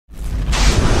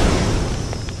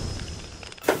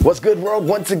What's good, world?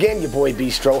 Once again, your boy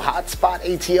Beestroh,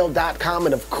 HotspotATL.com,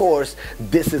 and of course,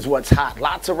 this is what's hot.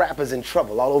 Lots of rappers in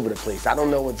trouble all over the place. I don't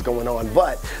know what's going on,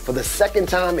 but for the second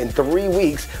time in 3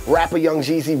 weeks, rapper Young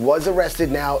Jeezy was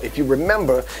arrested. Now, if you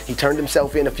remember, he turned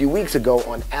himself in a few weeks ago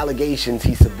on allegations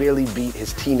he severely beat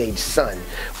his teenage son.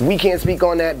 We can't speak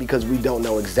on that because we don't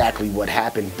know exactly what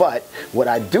happened, but what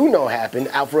I do know happened,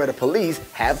 Alpharetta police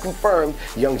have confirmed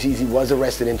Young Jeezy was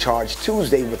arrested and charged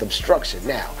Tuesday with obstruction.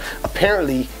 Now,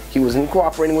 apparently, he wasn't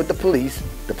cooperating with the police.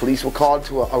 The police were called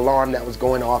to an alarm that was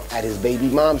going off at his baby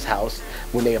mom's house.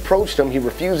 When they approached him, he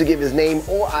refused to give his name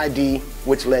or ID,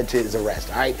 which led to his arrest,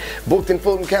 all right? Booked in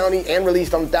Fulton County and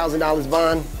released on $1,000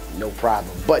 bond, no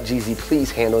problem. But Jeezy,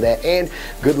 please handle that, and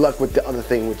good luck with the other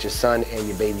thing with your son and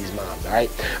your baby's moms, all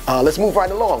right? Let's move right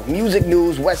along. Music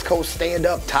news, West Coast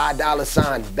stand-up, Dolla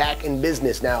back in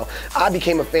business. Now, I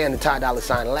became a fan of Dolla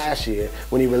last year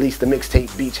when he released the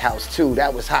mixtape Beach House 2.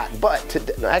 That was hot, but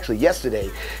actually yesterday,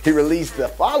 he released the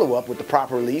follow-up with the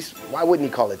proper release. Why wouldn't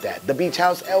he call it that? The Beach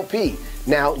House LP.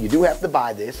 Now, you do have to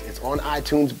buy this. It's on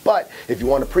iTunes, but if you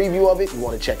want a preview of it, you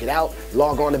want to check it out,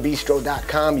 log on to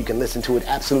Beestroh.com. You can listen to it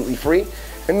absolutely free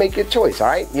and make your choice, all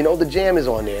right? You know, the jam is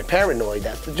on there. Paranoid,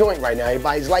 that's the joint right now.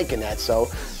 Everybody's liking that, so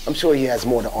I'm sure he has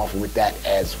more to offer with that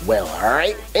as well, all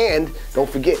right? And don't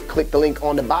forget, click the link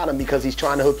on the bottom because he's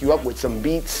trying to hook you up with some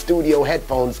Beats Studio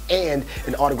headphones and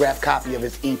an autographed copy of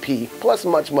his EP, plus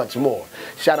much, much more.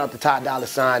 Shout out to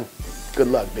Dolla. Good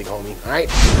luck, big homie, all right?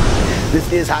 This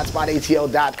is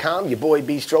HotspotATL.com, your boy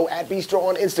Beestroh, at Beestroh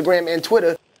on Instagram and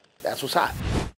Twitter. That's what's hot.